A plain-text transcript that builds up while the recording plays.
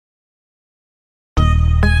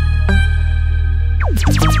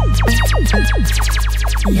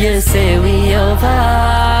You say we over,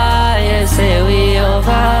 you say we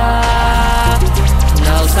over.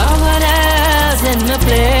 Now someone else in the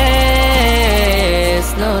place.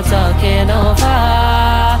 No talking over,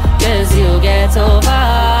 'cause you get over.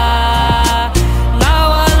 Now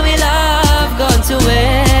all we love gone to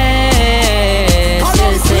waste.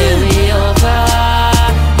 You say we over,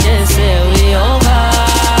 you say we over.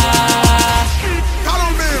 Call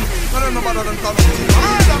on me, I don't know about them call me.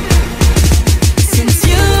 Since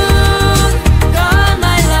you gone,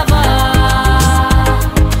 my lover,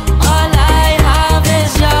 all I have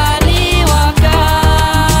is Johnny Walker.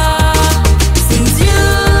 Since you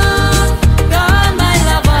gone, my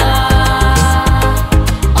lover,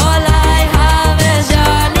 all I have is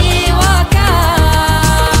Johnny Walker.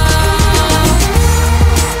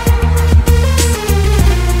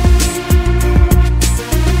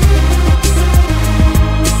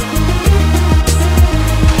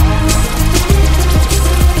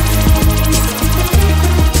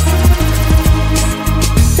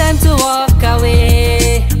 Time to walk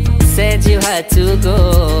away, said you had to go.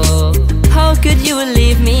 How could you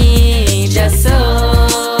leave me just so?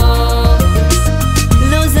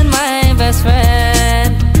 Losing my best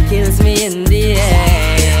friend kills me in the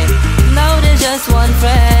end. Now there's just one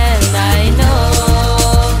friend I know.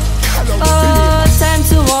 Oh, time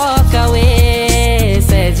to walk away,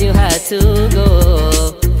 said you had to go.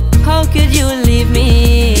 How could you leave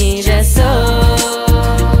me just so?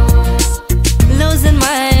 Losing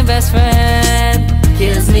my best friend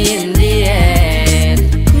kills me in the end.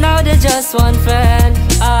 Now there's just one friend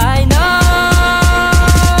I know.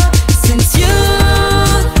 Since you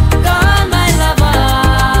gone, my lover,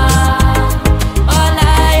 all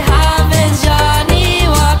I have is Johnny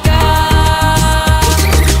Walker.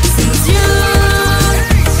 Since you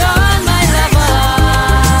gone, my lover,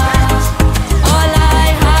 all I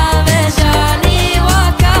have is Johnny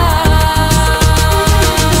Walker.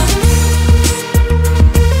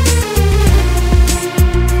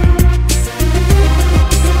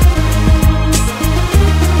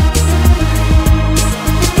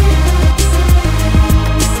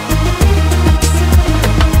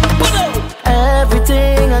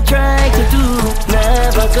 Everything I try to do,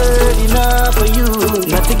 never good enough for you.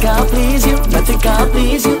 Nothing can please you, nothing can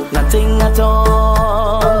please you, nothing at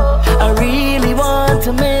all. I really want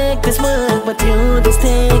to make this work, but you just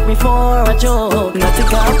take me for a joke. Nothing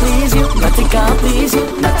can please you, nothing can please you,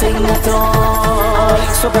 nothing at all.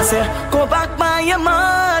 So I say, go back by your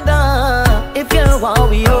mother, if you want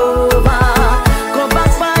we over. Go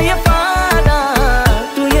back by your father,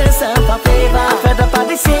 do yourself a favor. I'm fed up of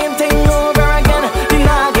the same thing over again,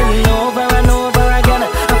 again over and over again.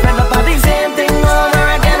 I'm fed up of the same thing over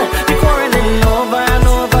again, the quarreling over and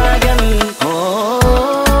over again.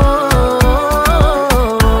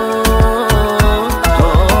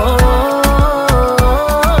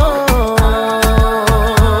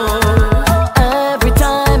 Every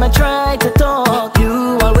time I try to talk,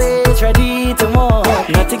 you always ready to walk.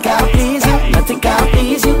 Nothing can please you, nothing can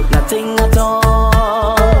please you, nothing at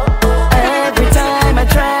all. Every time I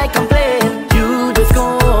try complain, you just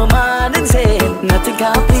go mad and say nothing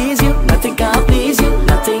can please you, nothing can please you,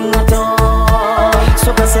 nothing at all.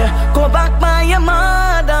 So I say, go back by your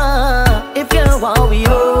mother, if you want we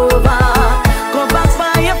over. Go back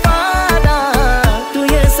by your father, do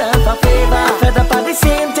yourself a favor. Fed up of the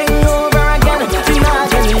same thing over again, again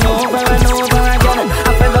over and over again.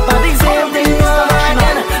 I'm fed up of the same thing over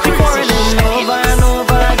again, the quarreling over and over.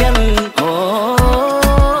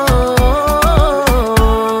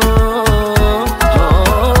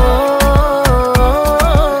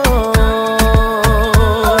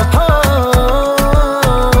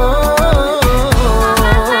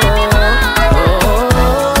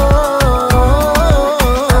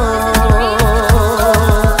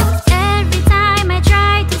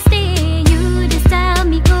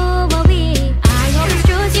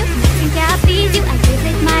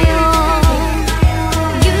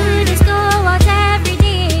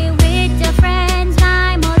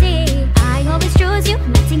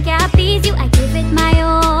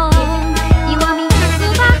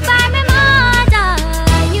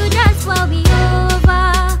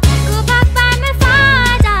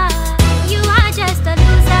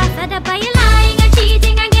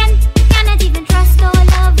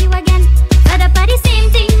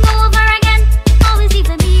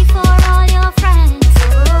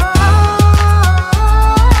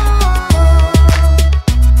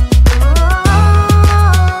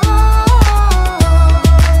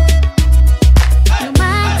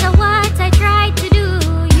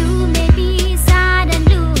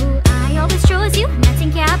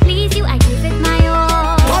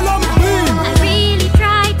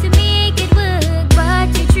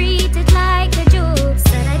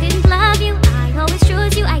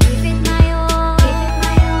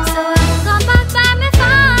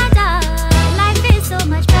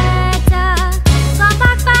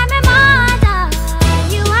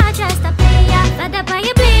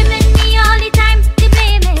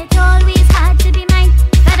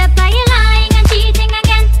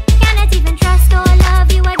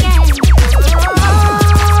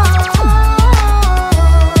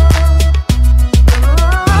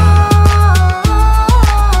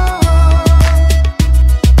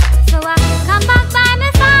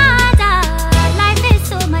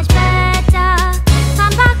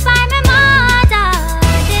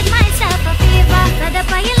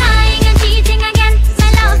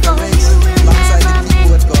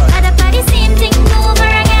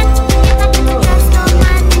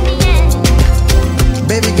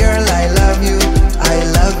 Baby girl, I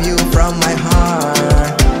love you from my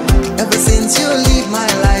heart. Ever since you leave, my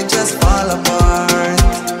life just fall apart.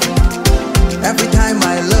 Every time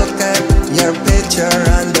I look at your picture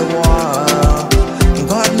on the wall,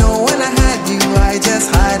 God know when I had you, I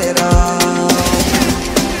just had it all.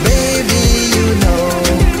 Baby, you know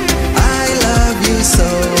I love you so,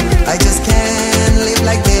 I just can't live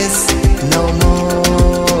like this no more.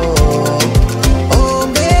 Oh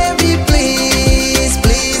baby, please,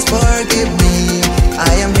 please forgive me.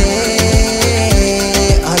 I am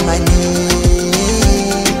here on my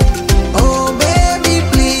knee. Oh baby,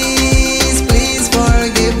 please, please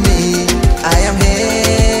forgive me. I am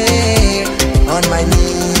here on my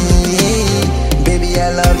knee. Baby, I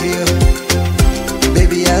love you.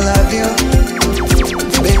 Baby, I love you.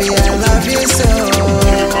 Baby, I love you so.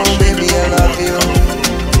 Baby, I love you.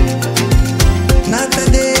 Not a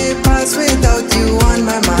day pass without you on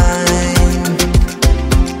my mind.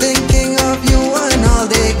 Thinking of you on all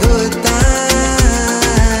the good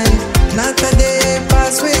time. Not a day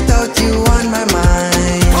pass without you on my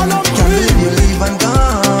mind. Can't believe you leave and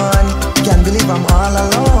gone. Can't believe I'm all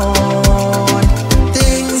alone.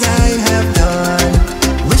 Things I have done,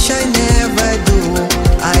 wish I never do.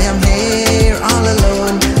 I am here all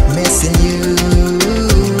alone, missing you.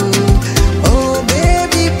 Oh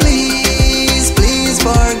baby, please, please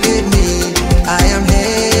forgive me. I am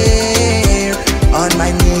here on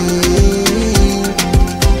my knee.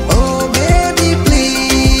 Oh baby,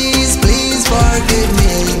 please, please forgive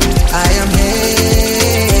me. I am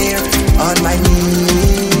here on my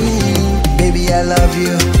knee. Baby, I love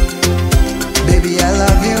you. Baby, I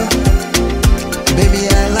love you. Baby,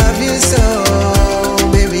 I love you so.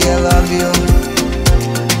 Baby, I love you.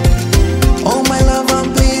 Oh my love,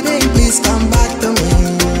 I'm pleading, please come back to me.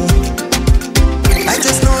 I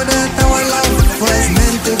just know that our love was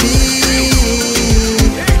meant to be.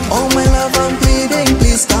 Oh my love, I'm pleading,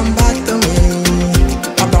 please come back to me.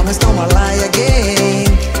 I promise no more lie again.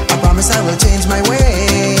 I promise I will change my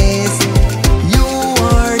ways. You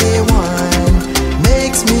are the one,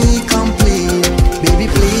 makes me complete. Baby,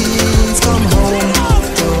 please come home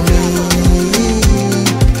to me.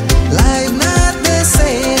 Life not the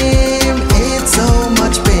same, it's so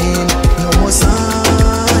much pain. No more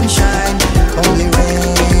sunshine, only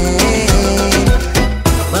rain.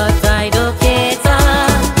 But I don't care,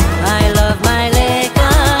 I love my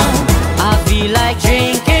liquor. I feel like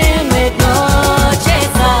drinking with no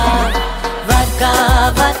chaser. Vodka,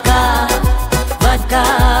 vodka, vodka,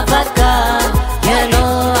 vodka. You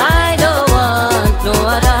know I don't want no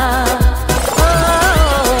other. Oh,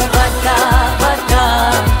 vodka, vodka,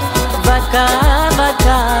 vodka,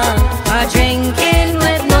 vodka. I'm drinking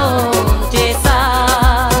with no chaser.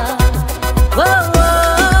 Whoa,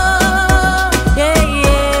 whoa, yeah,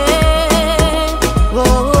 yeah.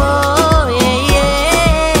 Whoa, whoa, yeah,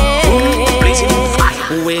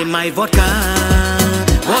 yeah. Where my vodka,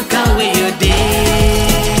 vodka where you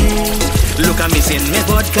did. Look, I'm missing my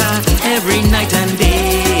vodka every night and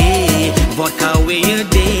day. Vodka where you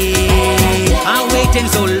did. I'm waiting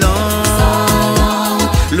so long.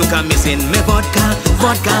 Look, I'm missing my vodka,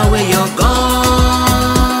 vodka where you're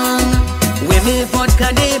gone. Where me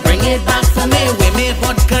vodka they bring it back for me. Where me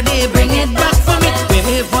vodka they bring it back for me. Where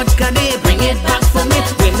me vodka they bring it back for me.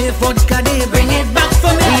 Where me vodka they bring it back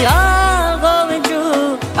for me. We all going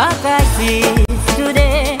through a crisis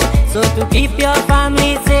today. So to keep your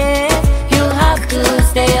family safe, you have to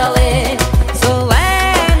stay away. So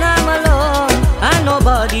when I'm alone and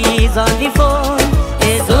nobody's on the phone,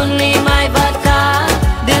 it's only my vodka,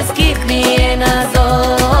 this keep me in a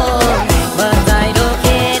zone. But I don't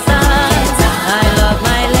care, I love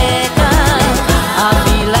my liquor. I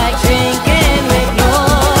feel like drinking with no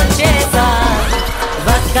chaser.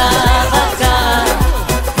 Vodka, vodka,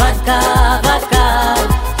 vodka, vodka.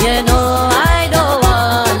 You know I don't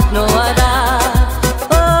want no other.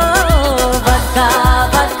 Oh, vodka,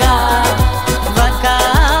 vodka, vodka,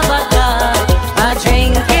 vodka. I'm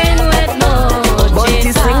drinking with no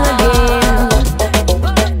chaser.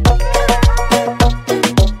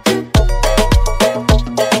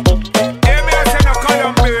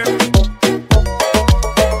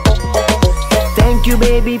 Thank you,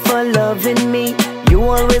 baby, for loving me. You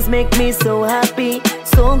always make me so happy.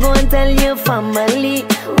 So go and tell your family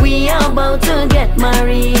we are about to get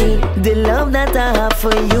married. The love that I have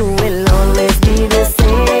for you will always be the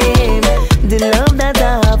same. The love that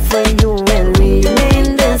I have for you will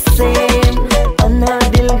remain the same. अन्ना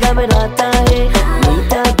दिल घबराता है,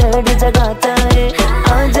 मीठा दर्द जगाता है.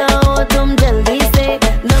 आ जाओ तुम जल्दी से,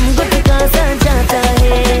 दम घुटका सा जाता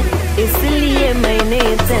है. इसलिए मैंने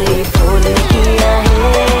टेलीफोन किया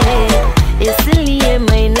है. इसलिए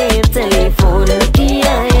मैं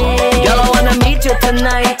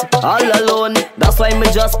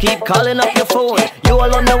keep calling up your phone. You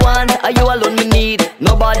alone the one, are you alone me need?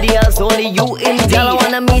 Nobody else, only you indeed. Girl, I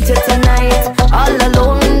wanna meet you tonight, all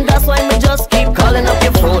alone. That's why me just keep calling up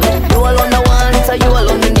your phone. You alone the one, are you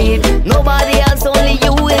alone me need? Nobody else, only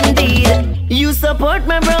you indeed. You support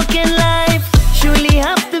my broken life, surely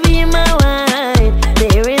have to be my wife.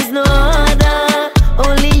 There is no other,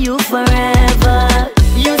 only you forever.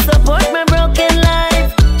 You support my broken life,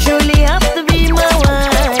 surely have to be my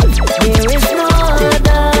wife. There is no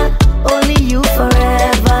other, only you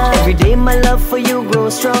forever. Every day my love for you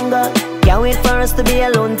grows stronger. Can't wait for us to be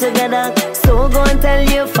alone together. So go and tell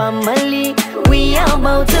your family we are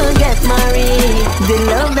about to get married. The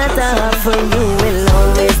love that I have for you will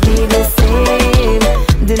always be the same.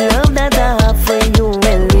 The love that I have for you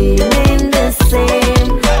will remain the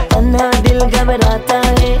same. अन्हा दिल घबराता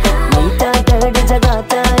है, मीठा दर्द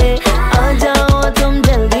जगाता है. आ जाओ तुम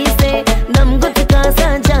जल्दी से, दम गुटका सा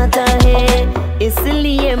जाता है.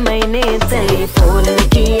 इसलिए मैंने टेलीफोन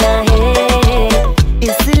किया है,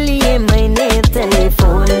 इसलिए मैंने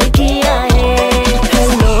टेलीफोन किया है.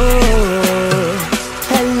 Hello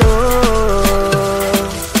hello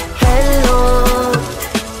hello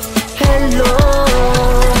hello.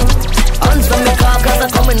 Answer me call 'cause I'm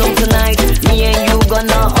coming home tonight. Me and you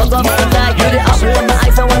gonna hug up tonight. You're the apple of my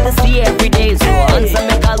eyes, I want to see every day. So answer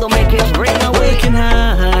me call, don't make it ring away. Working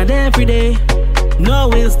hard every day, now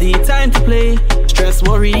is the time to play. Stress,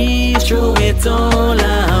 worries, throw it all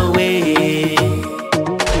away.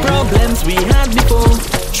 Problems we had before,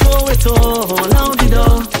 throw it all out the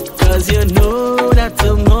door. 'Cause you know that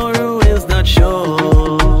tomorrow is not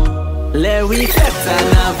sure. Let we set and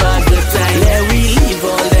have a good time. Let we leave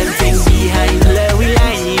all them things behind. Let we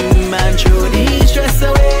lime and throw the stress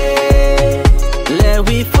away. Let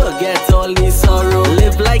we forget all the sorrow.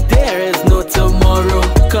 Live like there is no tomorrow.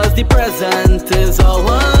 'Cause the present is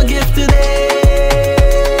our gift today.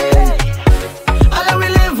 And let we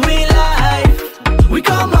live we life. We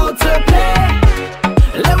come out to play.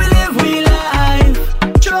 Let we live we life.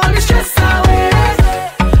 Throw the stress away.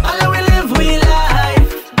 And let we live we life.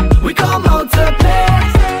 We come out to play.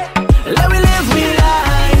 Let we live we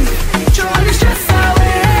life. Throw the stress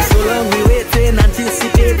away. So long we waiting,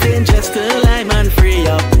 anticipating just to lime and free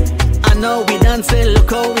up. I know we dancing, look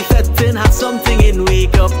how we fetting, have something in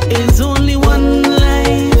wake up. It's only one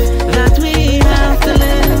life that we have to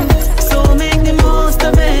live, so make the most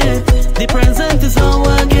of it. The present is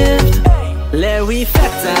our gift. Let we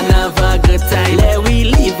fet and have a good time. Let we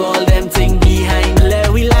leave all them things behind. Let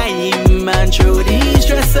we lime and throw the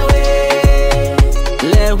stress away.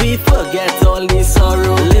 Let we forget all the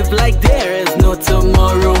sorrow. Live like there is no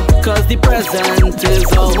tomorrow. 'Cause the present is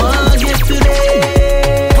our gift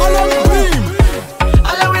today.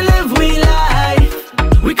 And let we live we life.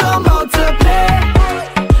 We come out to play.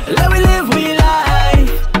 Let we live we life.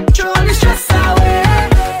 Throw the stress away.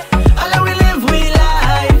 And let we live we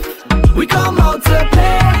life. We come out to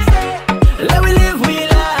play. Let we live we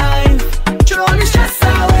life. Throw the stress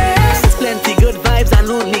away. There's plenty good vibes and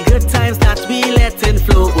only good times that we letting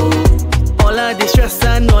flow. All of the stress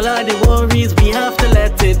and all of the worries, we have to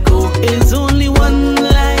let it go. It's only one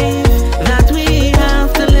life that we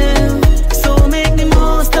have to live, so make the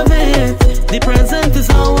most of it. The present is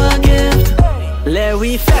our gift. Let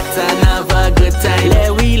we fet and have a good time. Let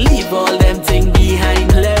we leave all them things behind.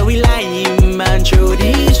 Let we lime and throw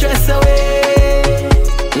the stress away.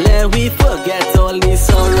 Let we forget all the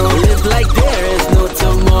sorrow. Live like there is no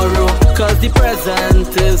tomorrow. 'Cause the present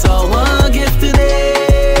is our gift today.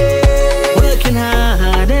 Working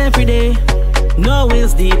hard every day, now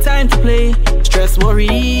is the time to play. Stress,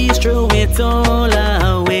 worries, throw it all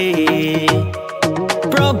away.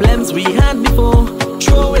 Problems we had before,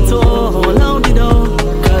 throw it all out the door.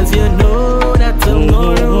 'Cause you know that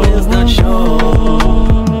tomorrow is not sure.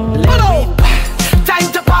 Time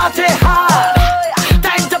to party hard.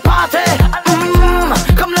 Time to party.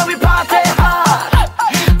 Come let we party hard.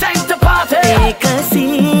 Time to party. एक हंसी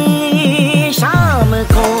शाम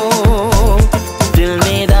को दिल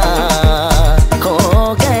मेरा खो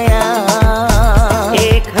गया.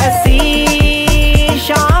 एक हंसी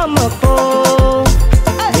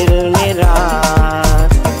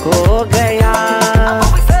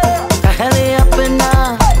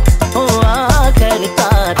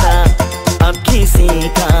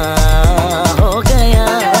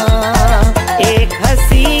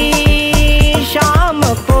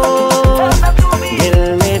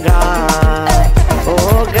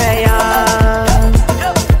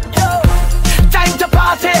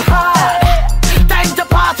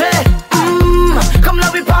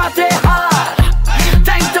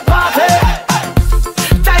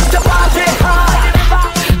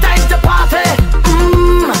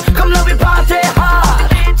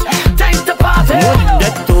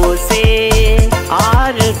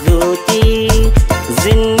होती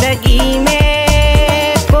जिंदगी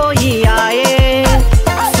में कोई आए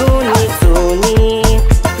सोनी सोनी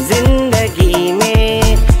जिंदगी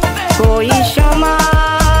में कोई शमा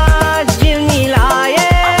जिलनी लाए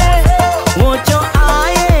वो जो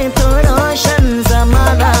आए तो रोशन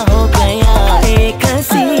ज़माना हो गया एक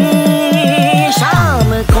हंसी शाम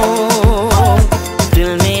को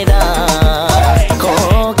दिल मेरा खो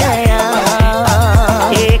गया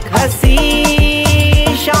एक हंसी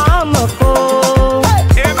शाम को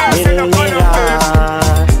दिल मेरा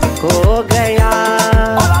खो गया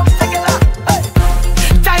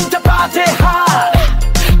Time to party hard.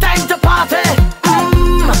 Time to party.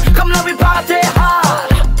 Come now we party hard.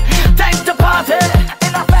 Time to party.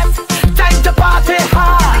 Time to party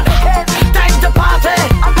hard. Time to party.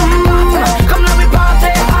 Come now we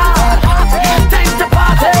party hard. Time to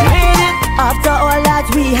party. After all that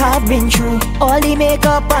we have been through, all the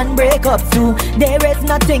makeup and breakups too, there is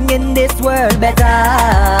nothing in this world better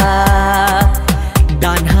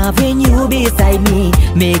than having you beside me,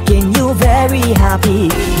 making you very happy.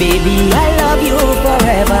 Baby, I love you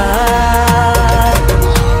forever.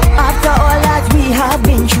 After all that we have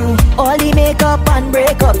been through, all the makeup and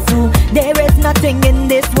breakups too, there is nothing in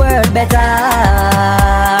this world better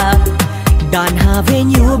than having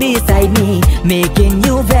you beside me, making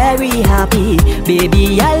you very happy.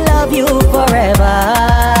 Baby, I love you forever.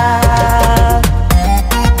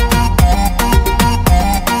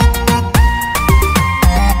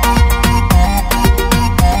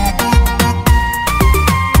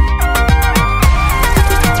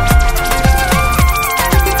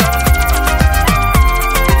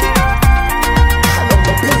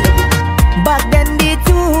 Back then the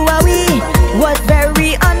two of we was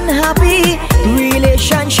very unhappy.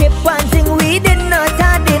 Relationship one thing we did not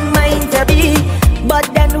have in mind to be. But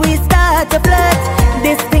then we start to flirt.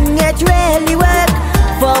 This thing it really work.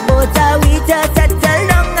 For both of we to settle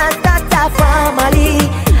down and start a family.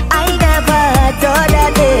 I never thought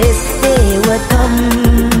that this day would come.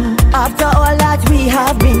 After all that we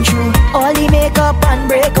have been through, all the makeup and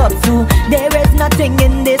breakups too, there is nothing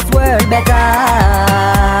in this world better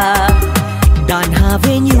than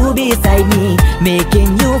having you beside me,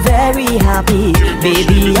 making you very happy.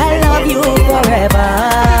 Baby, I love you forever.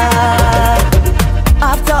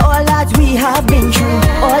 After all that we have been through,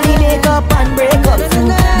 all the makeup and breakups too,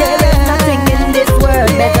 there is nothing in this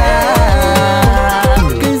world better.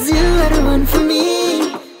 'Cause you are the one for me,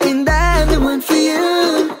 and I'm the one for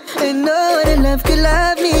you. And no other love could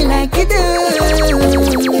love me like you do.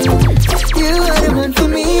 You are the one for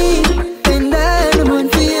me, and I'm the one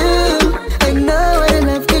for you. And no other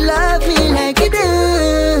love could love me like you do.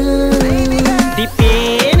 The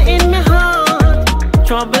pain in my heart,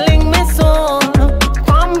 troubling my soul,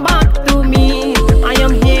 come back to me. I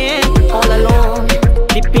am here all alone.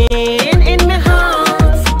 The pain in my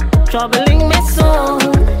heart, troubling my soul,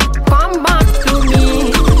 come back to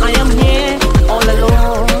me. I am here all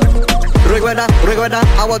alone. Recuerda,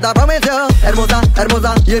 I was a promise yo. Hermosa,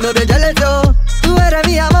 hermosa, you know the jealous yo. Tú eres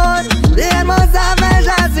mi amor, de hermosa,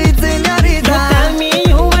 bella, sweet señorita. You tell me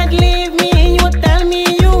you would leave me, you tell me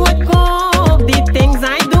you would go. The things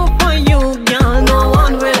I do for you, girl, no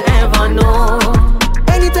one will ever know.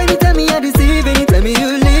 Anytime you tell me I deceive, anytime you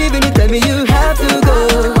leave, anytime you have to go.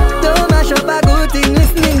 Don't mash up a good thing,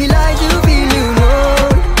 listening the lies you feel, you know.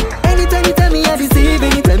 Anytime you tell me I deceive,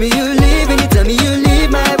 anytime you leave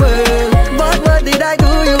my world. But what did I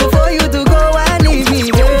do you for you to go and leave me,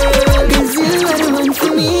 girl? 'Cause you are the one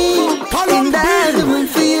for me, and I'm the one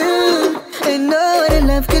for you. And no other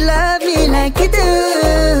love could love me like you do.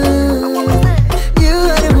 You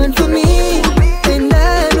are the one for me, and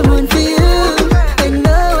I'm the one for you. And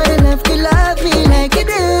no other love could love me like you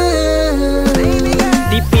do.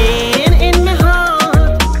 The pain in my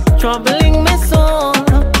heart, troubling my soul,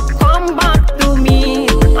 come back to me.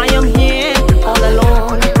 I am here all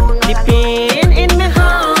alone. The pain in my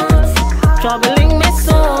heart, troubling my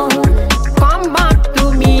soul, come back to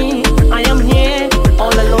me. I am here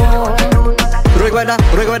all alone.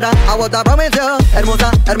 Recuerda, I was a promise yo. Hermosa,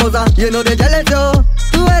 hermosa, you know the jealous yo.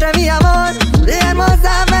 Tú eres mi amor, de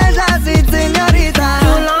hermosa, bella, sweet señorita.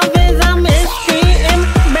 True love is a mystery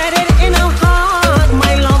embedded in our heart.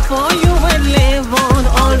 My love for you will live on,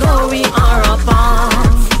 although we are apart.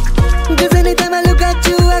 'Cause anytime I look at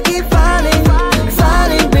you, I keep falling,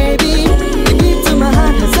 falling, baby. The beat to my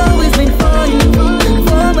heart has always been for you,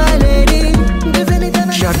 for my lady. 'Cause anytime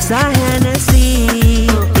I Shots of Hennessy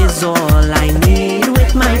is all I need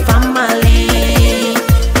with my family.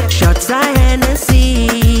 Shots of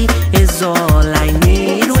Hennessy is all I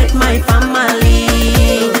need with my family.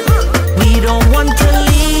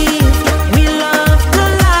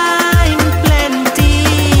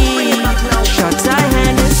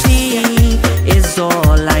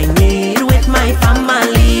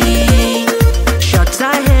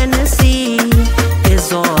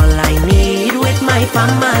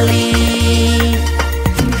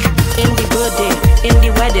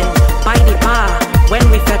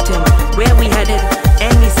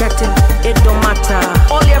 water.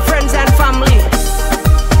 All your friends and family,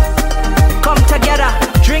 come together,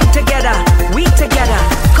 drink together, we together,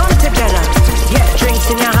 come together. Get drinks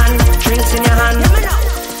in your hand, drinks in your hand.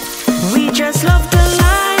 We just love the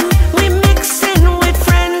line, we mix in with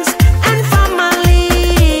friends and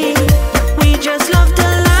family. We just love the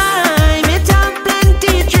lime, it have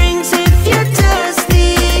plenty drinks if you're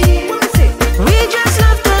thirsty. We just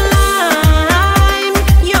love the lime,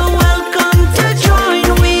 you're welcome to join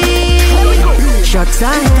we. Shots of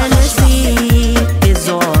Hennessy is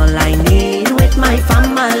all I need with my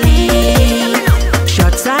family.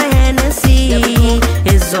 Shots of Hennessy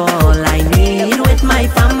is all I need with my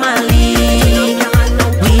family.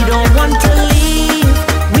 We don't want to leave,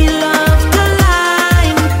 we love the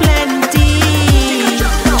lime plenty.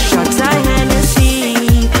 Shots of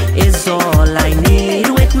Hennessy is all I need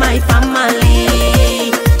with my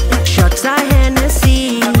family. Shots of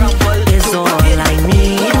Hennessy is all I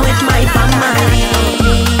need with my family.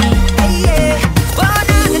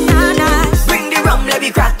 Bring the rum, let me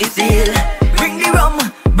crack the seal. Bring the rum,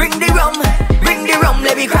 bring the rum, bring the rum,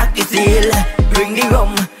 let me crack the seal. Bring the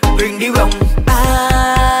rum, bring the rum.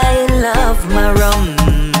 I love my rum,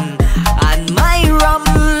 and my rum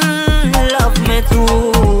love me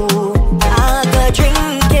too. I go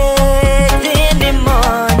drink it in the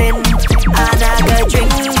morning, and I go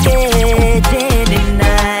drink it in the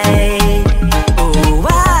night. Oh,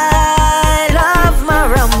 I love my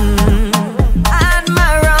rum, and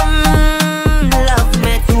my rum love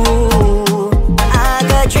me too. I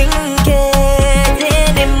go drink it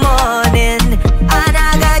in the morning, and I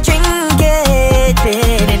go drink it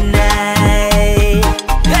in the night.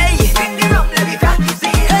 Hey, Bring the rum, let me crack the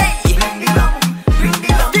seal. hey, Bring the rum, bring the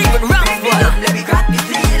rum, Steven bring the Ramsford. rum, let me crack the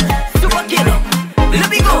seal. Super Kid, let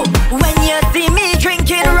me go. When you see me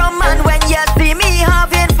drinking rum and when you see me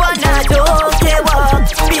having fun, I don't care what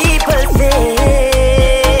people say.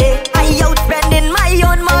 I out spending my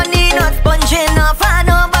own money, not sponging off on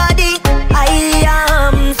nobody. I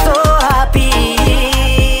am so happy.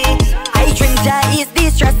 I drink to ease the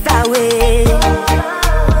stress away.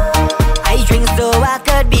 I drink so I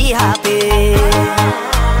could be happy.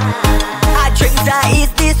 I drink to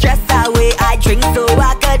ease the stress away. I drink so I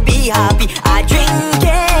could be happy. I drink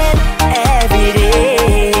it every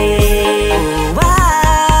day. Oh, I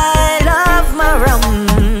love my rum,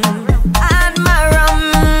 and my rum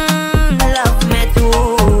love me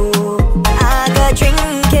too. I go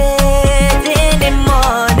drink it in the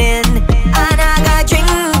morning, and I go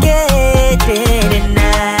drink it in the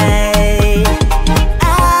night. I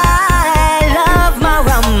love my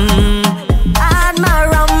rum, and my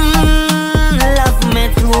rum love me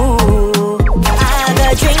too. I go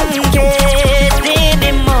drink it in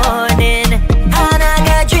the morning, and I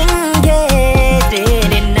go drink it in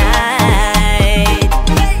the night.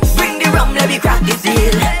 Bring the rum, let me crack the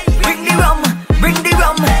seal. Bring the rum, bring the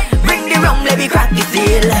rum, bring the rum, let me crack the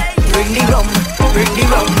seal. Bring the rum, bring the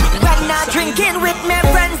rum. When I'm drinking with my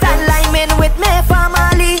friends and liming with my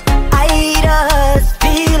family, I just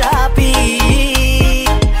feel happy.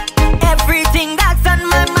 Everything that's on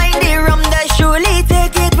my mind, the rum does surely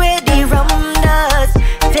take it away. The rum does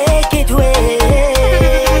take it away.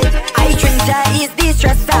 I drink to ease the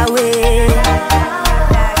stress away.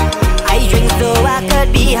 I drink so I could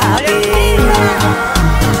be happy.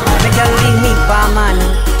 Make her leave me for a man,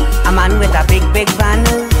 a man with a big, big van.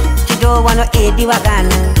 She don't want no 80 wagon,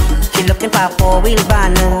 she looking for a 4-wheel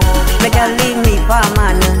van. Make her leave me for a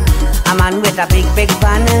man with a big, big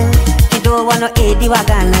van. She don't want no 80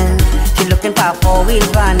 wagon, she looking for a 4-wheel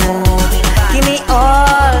van. Give me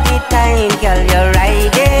all the time, girl, you're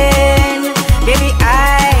riding. Baby, I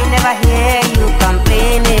never hear you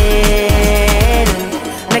complaining.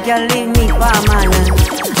 Make her leave me for a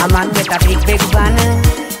man with a big, big van.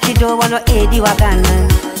 She don't want no 80 wagon,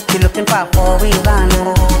 she looking for a 4-wheel van.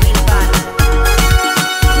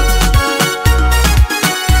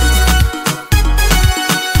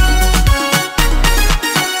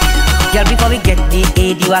 Girl, before we get the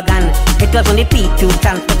 80 wagon, it was only P2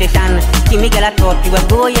 transportation. Give me, girl, I thought you were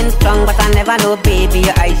going strong, but I never know, baby,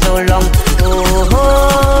 your eyes so long. Oh,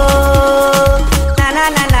 oh, na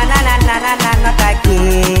na na na na na na na na, not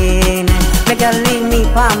again. Make her leave me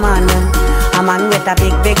for a man with a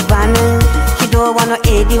big, big van. She don't want no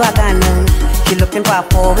 80 wagon, she looking for a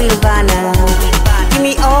 4-wheel van. Give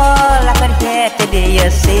me all I could hear today,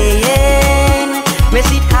 you're saying. Me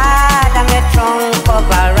sit hard and me trunk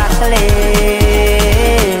cover rattling.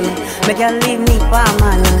 Make her leave me for a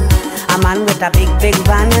man with a big, big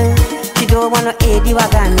van. She don't want no 80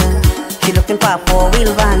 wagon, she looking for a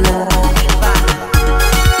 4-wheel van.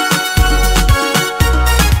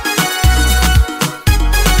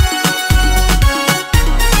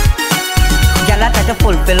 to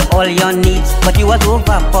fulfill all your needs, but you was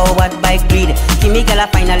overpowered by greed. See me girl, I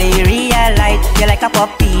finally realize you're like a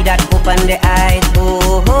puppy that opened the eyes.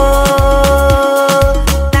 Oh, oh,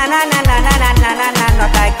 na na na na na na na na,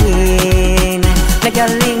 not again. Make you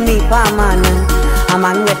leave me for a man, a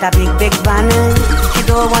man with a big big van. She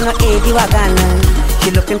don't want no 80 wagon,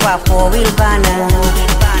 she looking for a 4-wheel van.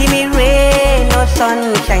 Give me rain, no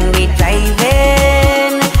sunshine, we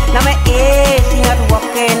driving. Now my AC not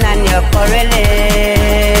working and you're quarreling.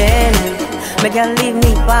 Make you leave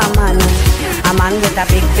me for a man with a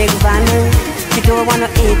big big van. She don't want no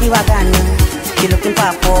 80 wagon, she looking for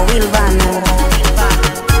a 4-wheel van.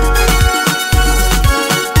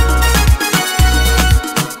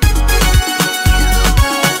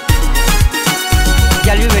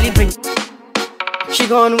 Girl, you really bring. She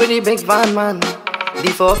gone with the big van man. The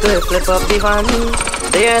forklift flip up the van.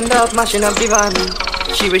 They end up mashing up the van.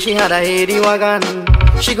 She wish she had a 80 wagon.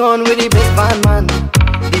 She gone with the big van man.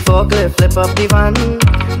 The forklift flip up the van.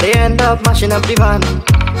 They end up mashing up the van.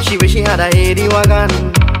 She wish she had a 80 wagon.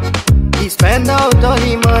 He spend out all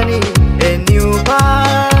the money in new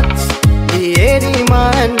parts. The 80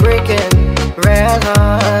 man breaking red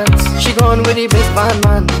hearts. She gone with the big van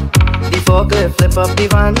man. The forklift flip up the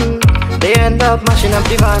van. They end up mashing up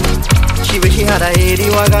the van. She wish she had a 80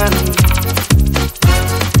 wagon.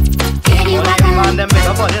 80 wagon. Man, them make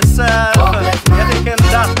up for yourself. You're thinking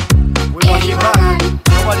that we want you back.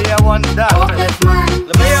 Nobody here want that.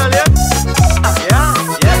 Let me hear you.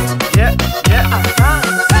 Yeah.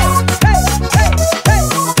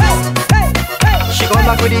 She come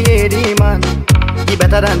back with the 80 man. He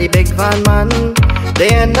better than the big van man. They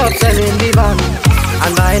end up selling the van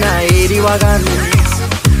and buying a 80 wagon.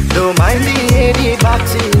 Don't mind the 80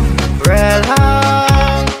 backseat, real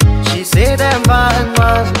hard. She say them van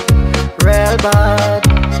man, real bad.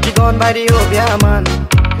 She gone by the Obia man.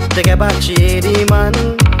 They get back she 80 man.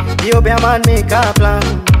 The Obia man make a plan.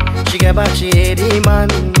 She get back she 80 man.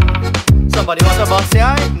 Somebody want a boss,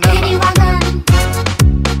 yeah? Never. 80 wagon.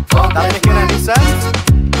 That making any sense?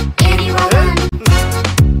 80 wagon.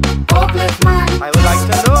 Forklift man. I would like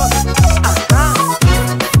to know.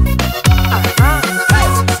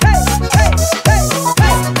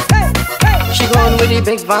 She gone with the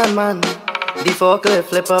big van man. The forklift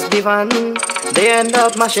flip up the van. They end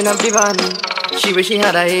up mashing up the van. She wish she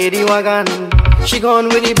had a 80 wagon. She gone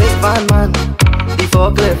with the big van man. The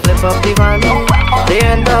forklift flip up the van. They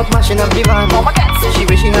end up mashing up the van. She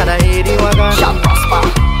wish she had a 80 wagon.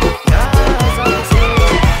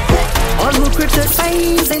 All who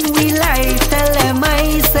criticizing we life, tell them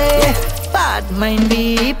I say, bad mind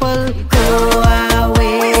people go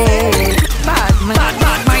away. Bad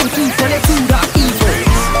mind people, they do the evil.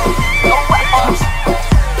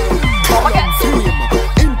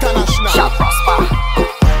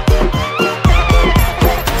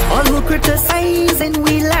 All who criticizing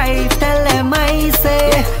we life, tell them I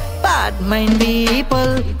say, bad mind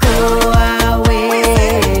people go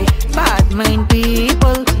away. Bad mind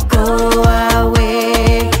people go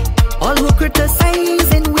away. All who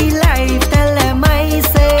criticizing we life, tell them I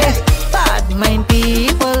say, bad mind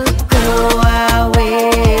people go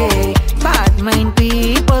away. Bad mind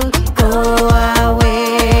people go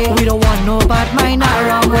away. We don't want no bad mind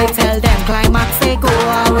around. We tell them climax say go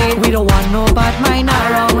away. We don't want no bad mind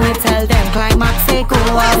around. We tell them climax say go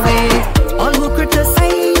away. All who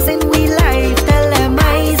criticizing we life, tell them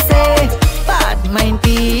I say, bad mind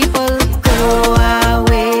people go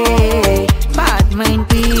away. Bad mind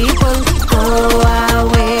people go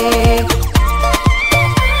away.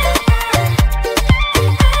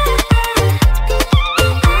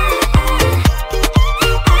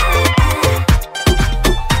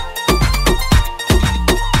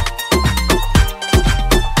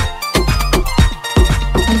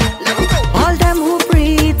 All them who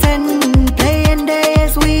pretend playing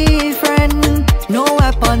days we friend. No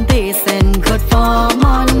weapon they send could form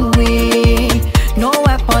on we. No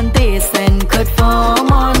weapon they send could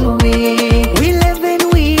form on we. We living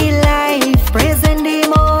we life, praising the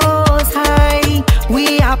Most High.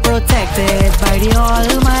 We are protected by the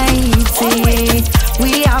Almighty.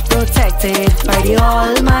 We are protected by the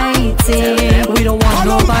Almighty. We don't want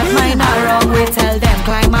no bad mind around. We tell them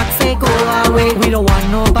climax say go away. We don't want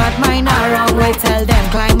no bad mind around. We tell them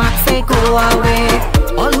climax say go away.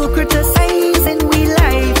 All who criticizing we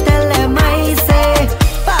life, tell them I say,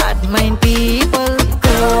 bad mind people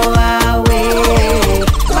go away.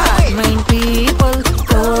 Bad mind people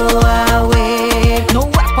go away. No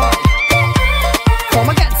weapon form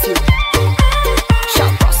against you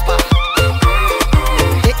shall prosper.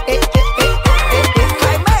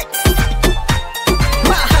 Climax.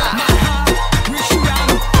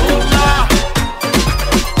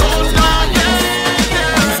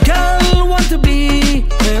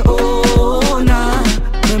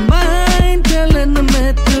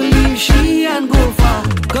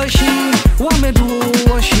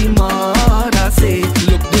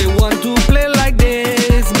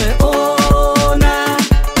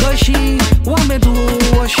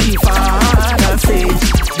 she father say.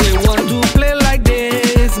 They want to play like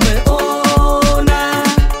this, me oh nah.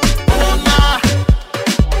 Oh nah,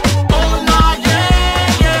 oh nah,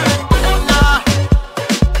 yeah, yeah. Oh nah,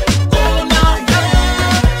 oh nah, yeah.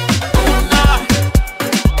 Oh nah,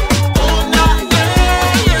 oh nah, yeah,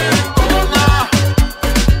 yeah. Oh nah,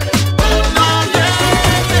 oh nah,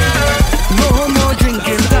 yeah, yeah. No more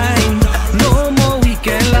drinking time, no more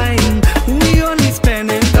weekend line. We only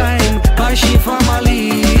spending time by she family.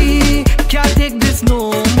 Can't take this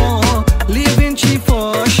no more, leaving she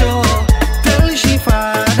for sure. Tell she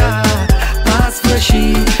father, pass for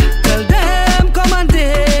she. Tell them come and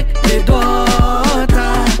take the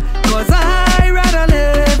daughter. Cause I rather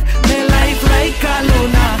live my life like a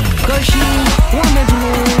loner. Cause she wanna do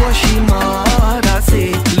what she mother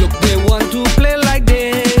say. Look, they want to play like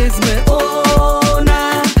this, me oh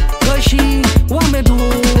nah. Cause she wanna do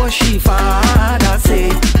what she father say.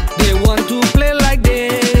 They want to play like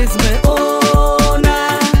this, me oh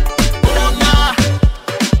nah. Oh nah,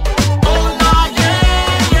 oh nah,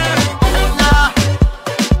 yeah, yeah. Oh nah,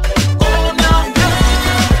 oh nah, yeah.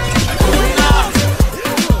 Oh nah,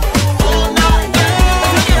 oh nah, yeah,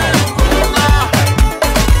 yeah. Oh nah,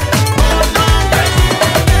 oh nah, yeah.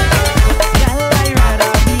 Girl, I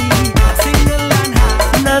rather be single and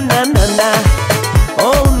high. Na na na na.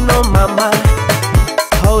 Oh no, mama.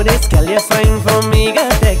 How this girl you fine for me? Go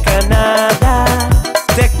take another.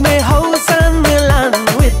 Take me house and me land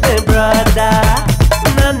with me brother.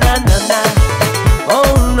 Na na na na.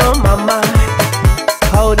 Oh no, mama.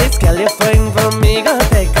 How this girl you fine for me? Go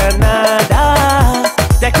take another.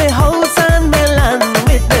 Take me house and me land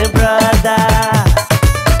with me brother.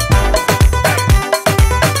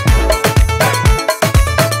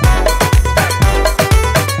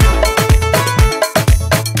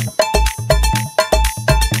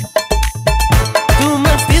 Too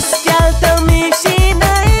much this girl tell me she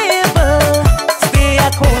not able. Stay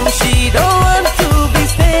at home, she don't want to be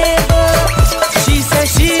stable. She says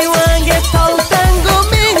she want get out and go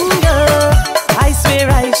mingle. I swear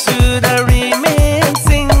I should have remained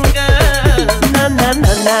single. Na na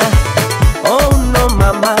na na. Oh no,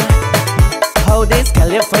 mama. How this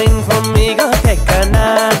girl you find for me? Go take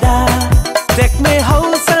another. Take me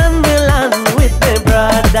house and me land with me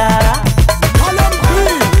brother.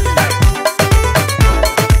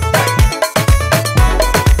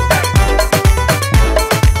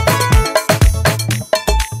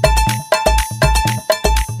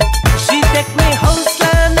 She take me house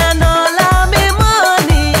land and all of me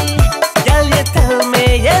money. Girl, you tell me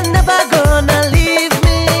you're never gonna leave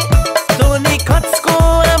me. Tony Cuts go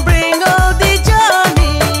and bring all the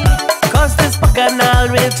journey. Cause this bacchanal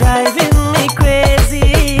will driving me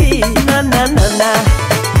crazy. Na na na na.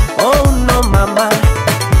 Oh no, mama.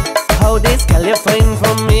 How this girl you find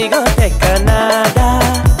for me? Go take another.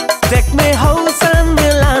 Take me house and me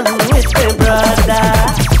land with me brother.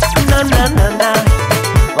 Na na na na.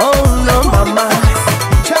 Oh no, mama.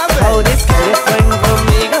 How this girl you find for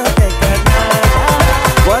me? Go take another.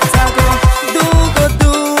 What I go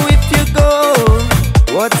do if you go.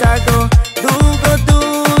 What I go do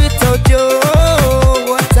without you.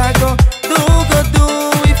 What I go do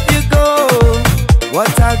if you go.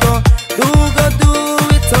 What I go do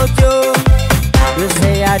without you. You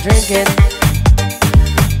say I drinking,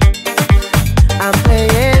 I'm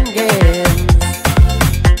playing games.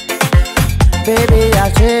 Baby, I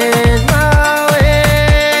changed my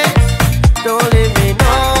ways. Don't leave me,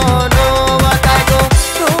 no, no. What I go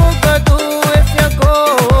do if you go.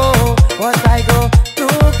 What I go do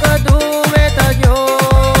without you.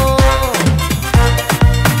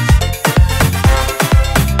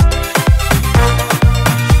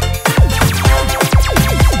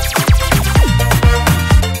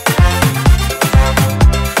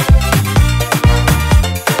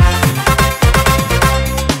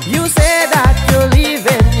 You say that you're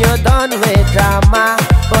leaving, you're done with drama.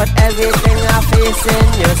 But everything I'm facing,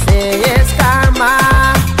 you say is karma.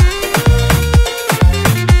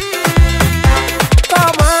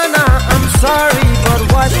 Come on now, I'm sorry, but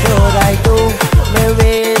what should I do? My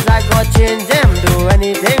ways, I got change them, do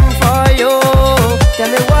anything for you. Tell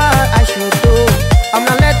me what I should do, I'm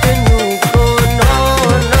not letting you go. No,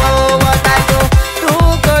 no, what I go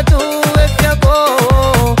do if you go.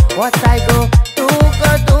 What I go do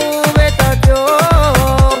without you.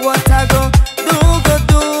 What I go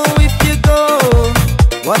do if you go.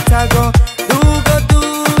 What I go do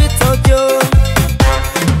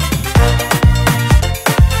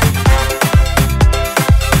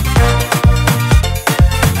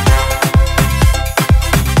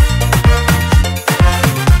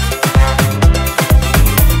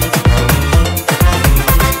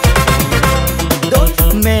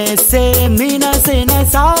मैं से मीना से न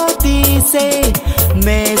साथी से,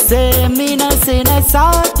 मैं से मीना से न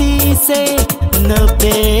साथी से, न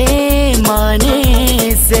पैमाने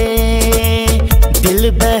से दिल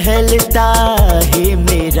बहलता है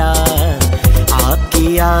मेरा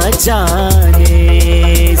आपकी आ जाने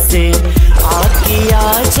से, आपकी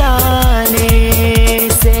आ जाने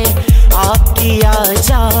से, आपकी आ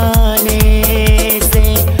जाने से,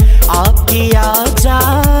 आपकी आ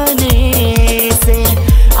जाने से,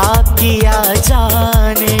 आपकी आ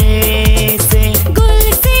जाने से। गुल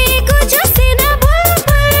से कुछ हसीना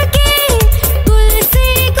बुलबुल के, गुल से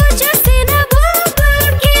कुछ हसीना बुलबुल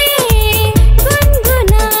के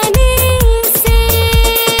गुनगुनाने से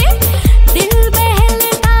दिल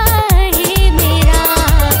बहलता है मेरा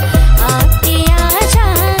आपकी आ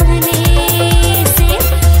जाने से,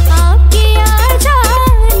 आपकी आ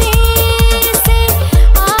जाने से,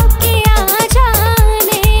 आपकी आ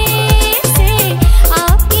जाने से,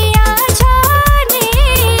 आपकी आ जाने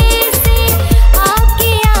से,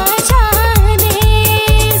 आपकी आ जाने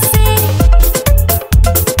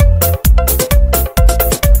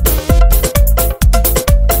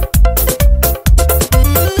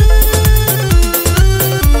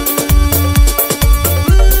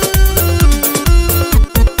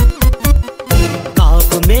ख्वाब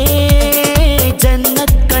में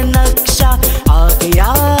जन्नत का नक्शा आ गया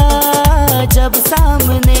जब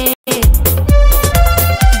सामने,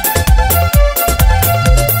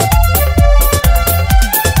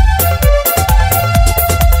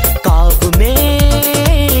 ख्वाब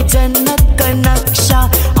में जन्नत का नक्शा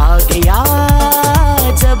आ गया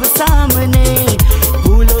जब सामने,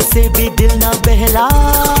 फूलों से भी दिल न बहला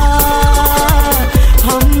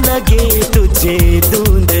हम लगे तुझे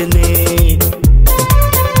ढूंढने,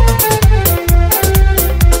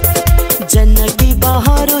 जन्नत की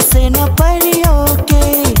बहारों से न परियों के,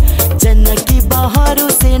 जन्नत की बहारों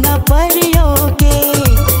से न परियों के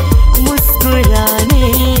मुस्कुराने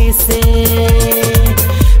से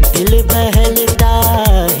दिल बहलता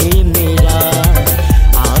है मेरा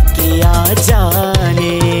आपकी आ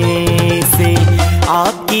जाने से,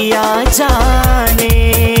 आपकी आ जाने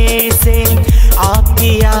से,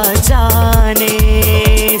 आपकी आ जाने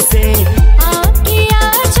से। आपकी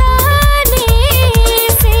आ जाने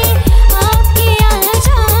से, आपकी आ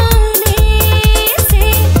जाने से।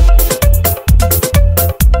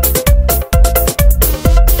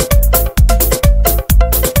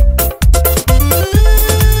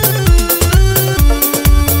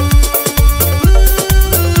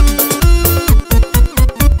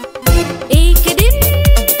 एक दिन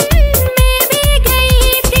मैं भी गई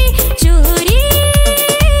थी चोरी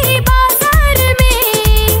बाजार में,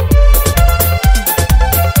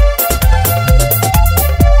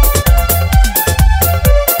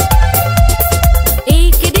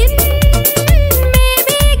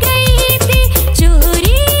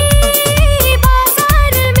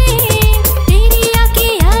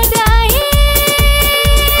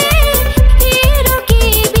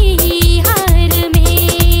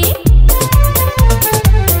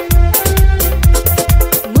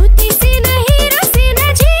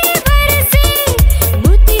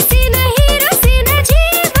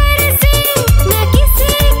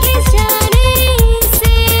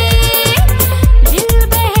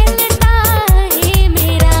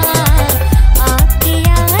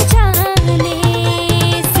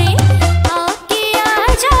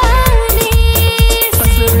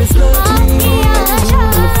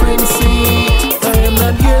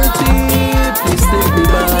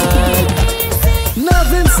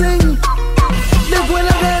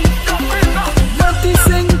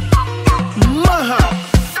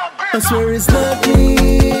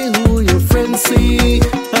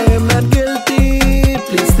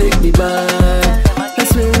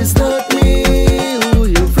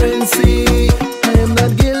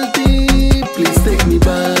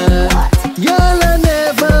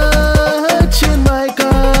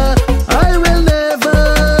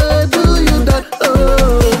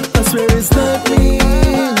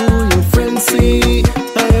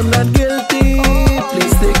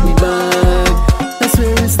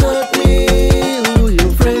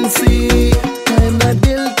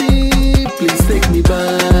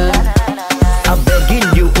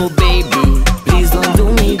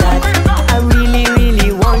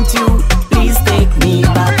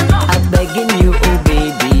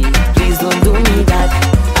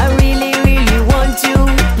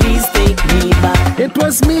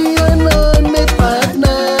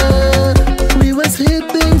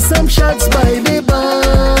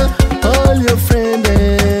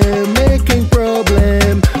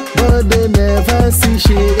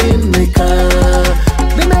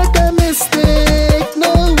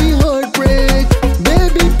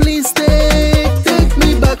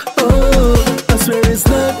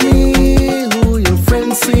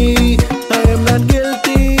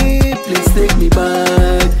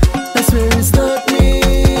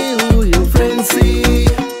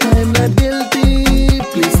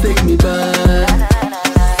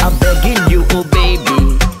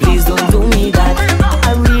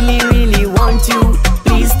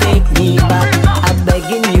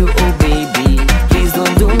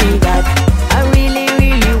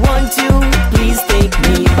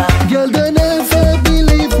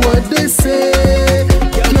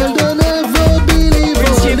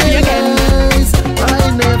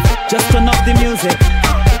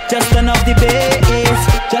 bass.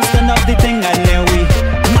 Just turn up the thing and then we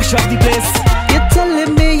mash up the place. You're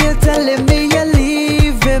telling me you're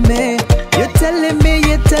leaving me. You're telling me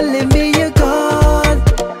you're gone.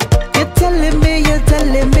 You're telling me you're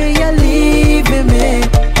leaving me.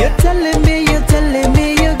 You're telling me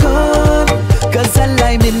you're gone. Cause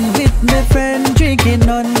I'm in with my friend drinking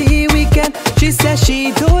on the weekend. She says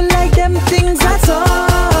she don't like them things at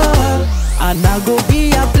all. And I go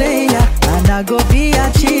be a player, and I go be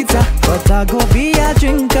a cheater, but I go be a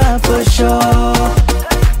drinker for sure.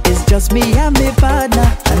 It's just me and my partner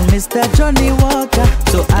and Mr. Johnny Walker,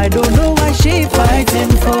 so I don't know why she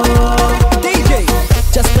fighting for. DJ,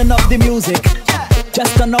 just turn up the music,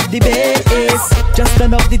 just turn up the bass, just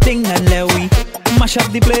turn up the thing and let we mash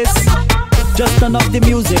up the place. Just turn up the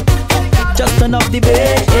music, just turn up the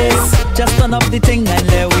bass, just turn up the thing and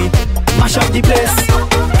let we mash up the place.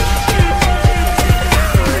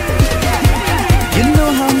 You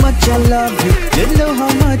know how much I love you, you know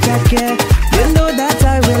how much I care. You know that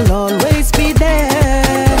I will always be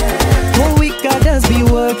there. Whole week I just be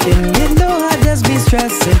working, you know I just be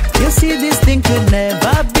stressing. You see this thing could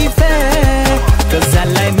never be fair. Cause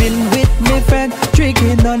I'm in with my friend,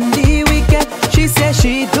 drinking on the weekend. She says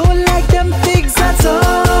she don't like them things at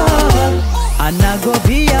all. And I go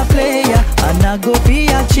be a player, and I go be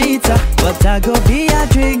a cheater, but I go be a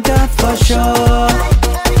drinker for sure.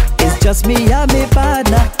 It's just me and my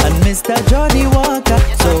partner and Mr. Johnny Walker,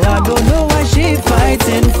 so I don't know why she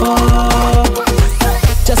fighting for.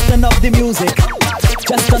 Just turn up the music,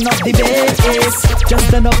 just turn up the bass, just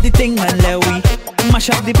turn up the thing and let we mash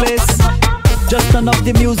up the place. Just turn up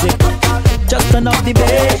the music, just turn up the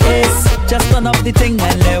bass, just turn up the thing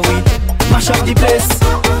and let we mash up the place.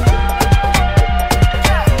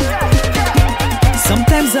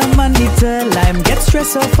 Sometimes I'm a little lime, get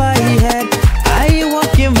stressed off my head. I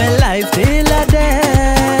walk in my life till I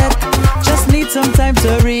dead. Just need some time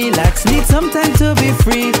to relax, need some time to be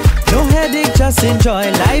free. No headache, just enjoy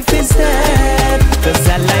life instead. Cause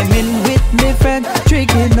I'm in with my friend,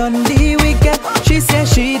 drinking on the weekend. She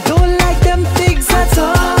says she don't like them things at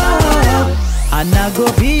all. And I go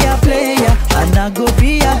be a player, and I go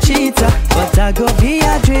be a cheater, but I go be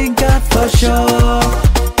a drinker for sure.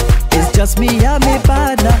 It's just me and my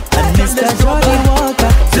partner and Mr. Johnny Walker,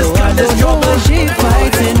 so I don't know what she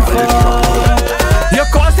fighting for. You're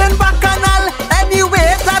causing bacchanal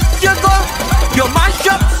anywhere that you go. You mash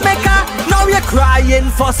up maker, now you're crying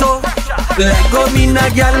for so. Let go me na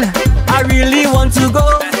girl, I really want to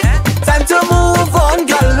go. Time to move on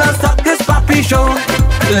girl, and stop this papi show.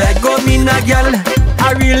 Let go me na girl,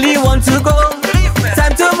 I really want to go.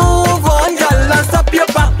 Time to move on girl, and stop your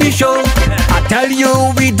papi show. I tell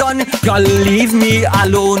you we done, girl leave me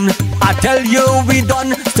alone. I tell you we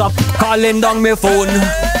done, stop calling down my phone.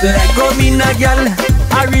 Let go me na girl,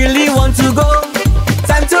 I really want to go.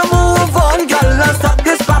 Time to move on girl, and stop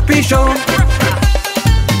this papi show.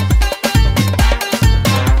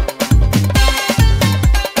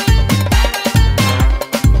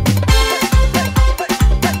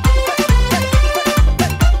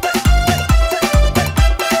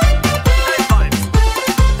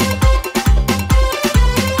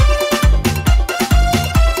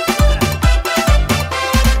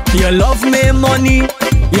 You love me money,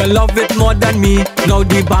 you love it more than me. Now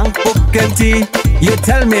the bank book empty, you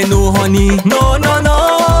tell me no honey. No, no,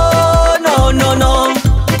 no, no, no, no.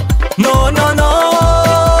 No, no,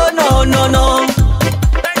 no, no, no, no.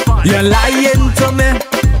 You're lying to me,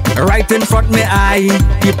 right in front me eye.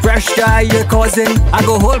 The pressure you're causing, I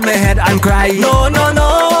go hold my head and cry. No, no,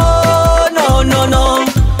 no, no, no, no.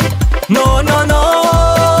 No, no,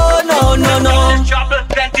 no, no, no, no.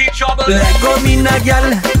 Let go me na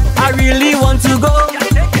girl, I really want to go.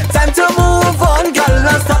 Time to move on girl,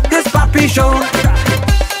 and stop this papi show.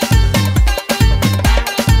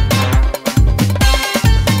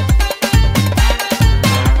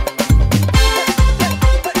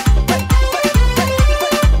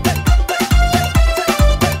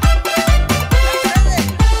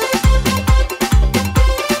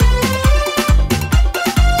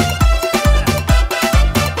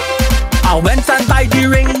 I went and buy the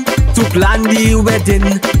ring to plan the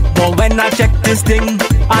wedding, but when I checked this thing,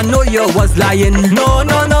 I know you was lying. No,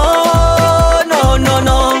 no, no, no, no,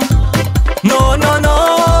 no. No, no,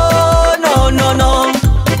 no, no, no, no.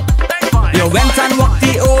 You went and walked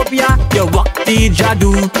the obia, you walked the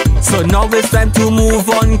jadoo. So now it's time to move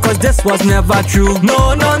on, cause this was never true.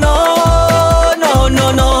 No, no, no, no,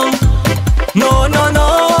 no, no. No, no,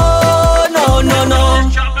 no, no, no, no.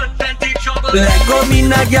 Let go me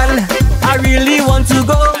na girl, I really want to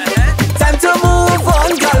go. Time to move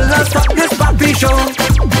on girl, and stop this papi show.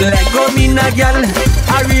 Let go me na girl,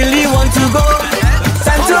 I really want to go.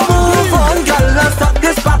 Time to move on, girl, now stop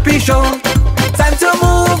this papi show. Time to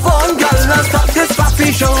move on, girl, now stop this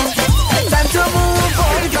papi show.